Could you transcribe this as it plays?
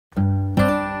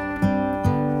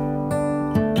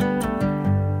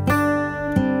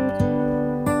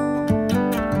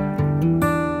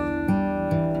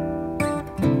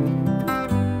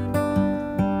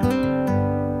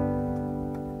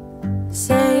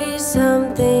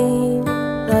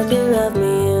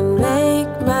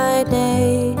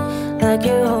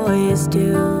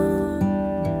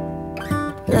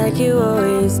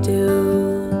always do.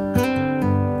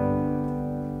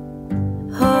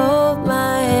 Hold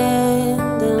my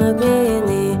hand and look me in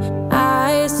the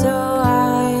eyes so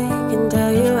I can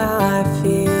tell you how I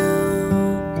feel.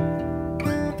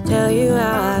 Tell you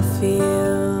how I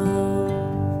feel.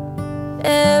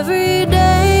 Every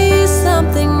day is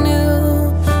something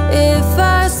new. If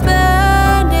I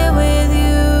spend it with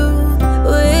you,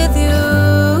 with you,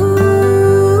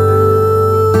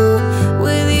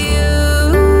 with you.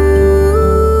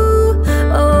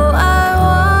 Oh, I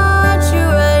want you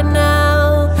right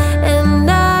now, and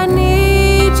I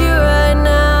need you right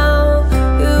now,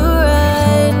 you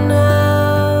right now.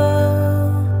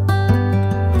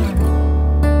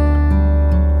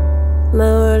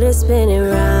 My world is spinning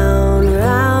round,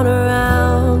 round,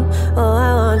 around. Oh,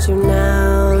 I want you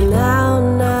now, now,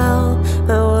 now.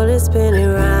 My world is spinning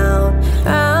round,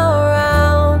 round,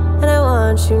 round. And I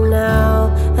want you now,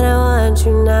 and I want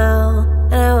you now,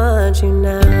 and I want you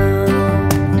now.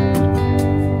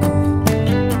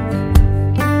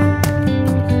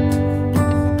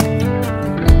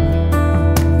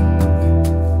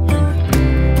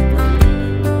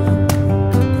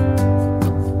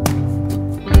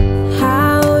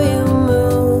 How you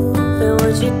move and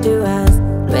what you do has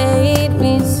made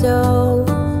me so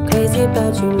crazy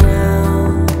about you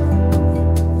now.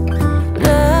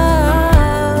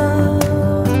 Now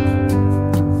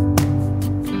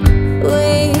we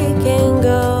can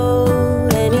go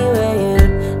anywhere you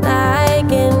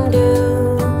like and do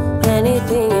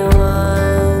anything you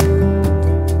want,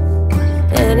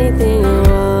 anything you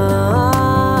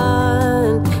want.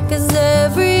 'Cause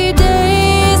every day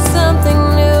is something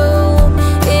new.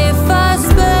 If I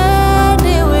spend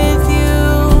it with you,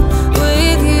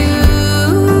 with you,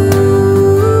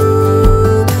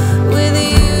 with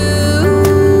you.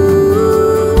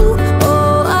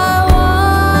 Oh, I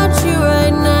want you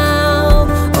right now.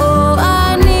 Oh, I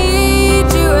need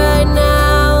you right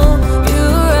now, you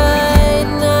right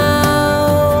now.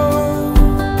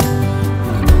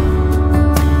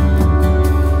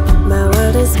 My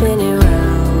world is spinning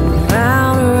round,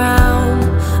 round, around.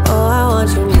 Oh, I want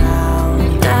you now,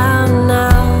 now,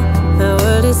 now. My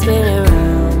world is spinning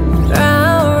round,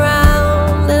 round,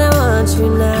 round. And I want you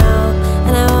now,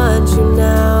 and I want you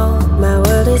now. My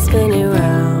world is spinning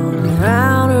round,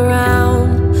 round, around.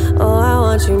 Oh, I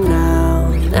want you now,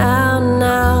 now,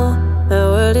 now. My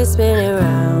world is spinning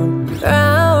round,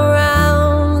 round,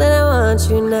 round. And I want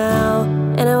you now,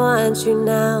 and I want you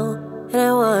now, and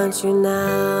I want you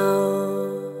now.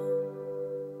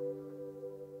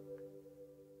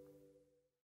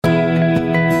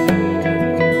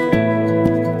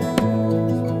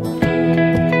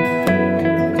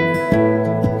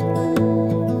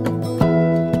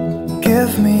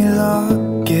 Give me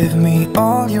love, give me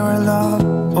all your love.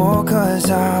 Oh, 'cause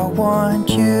I want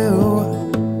you.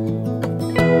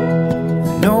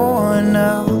 No one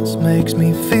else makes me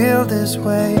feel this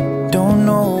way. Don't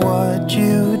know what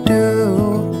you do.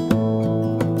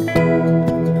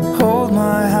 Hold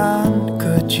my hand,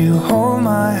 could you hold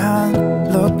my hand?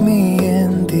 Look me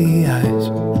in the eyes.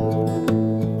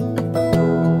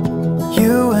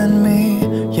 You and me,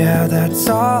 yeah, that's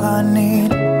all I need.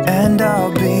 And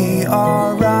I'll be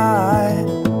alright.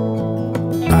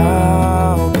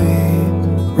 I'll be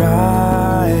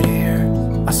right here.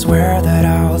 I swear that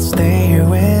I'll stay here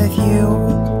with you.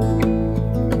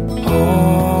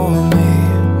 Hold me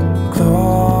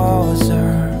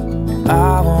closer.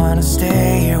 I wanna stay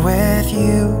here with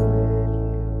you.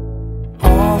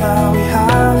 All that we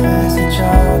have is each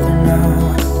other now.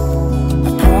 I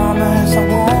promise I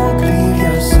won't leave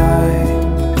your side.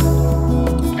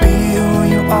 Be who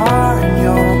you are and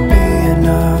you'll be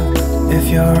enough. If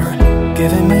you're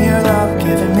giving me your love,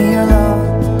 giving me your love.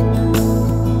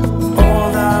 All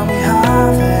that we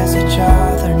have is each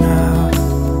other now.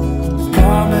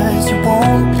 Promise you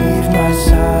won't leave my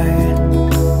side.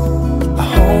 I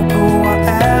hope who I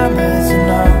am is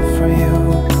enough for you.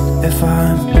 If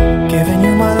I'm giving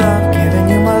you my love, giving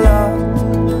you my love,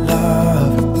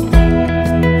 love.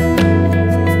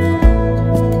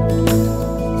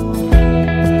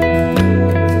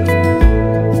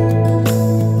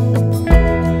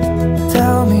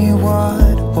 Tell me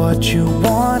what you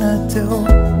wanna do.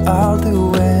 I'll do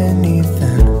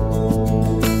anything.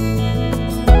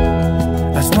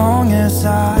 As long as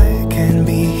I can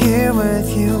be here with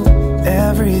you,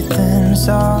 everything's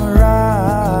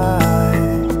alright.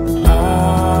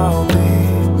 I'll be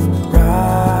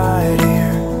right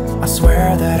here. I swear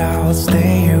that I'll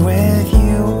stay here with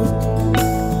you.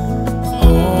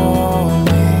 Hold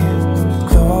me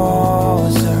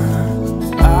closer.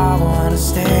 I wanna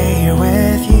stay here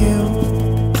with you.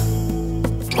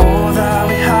 All that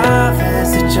we have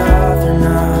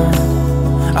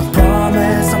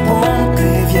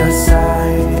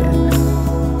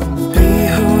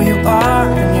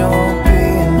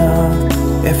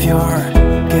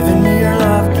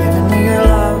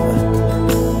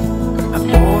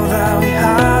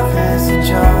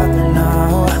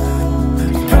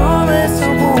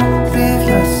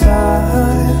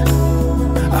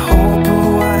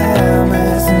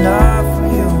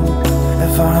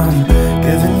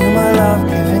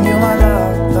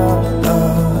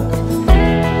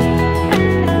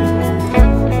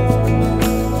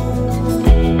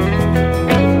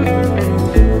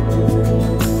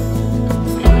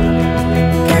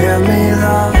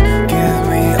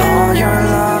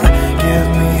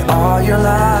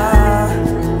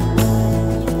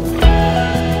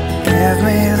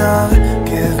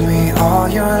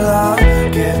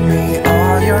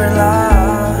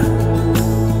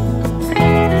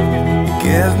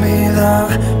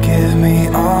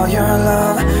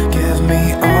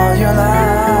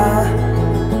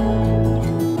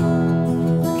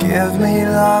Give me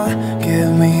love,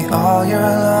 give me all your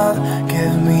love,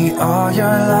 give me all your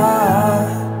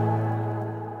love.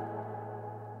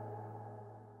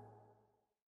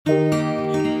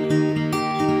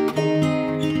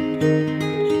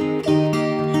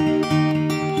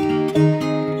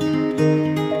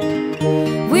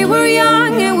 We were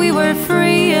young and we were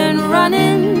free and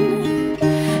running,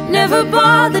 never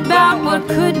bothered about what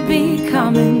could be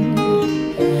coming.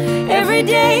 Every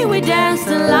day we danced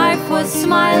and life was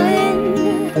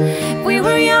smiling. We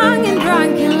were young and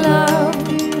drunk in love.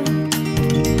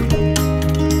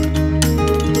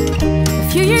 A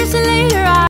few years later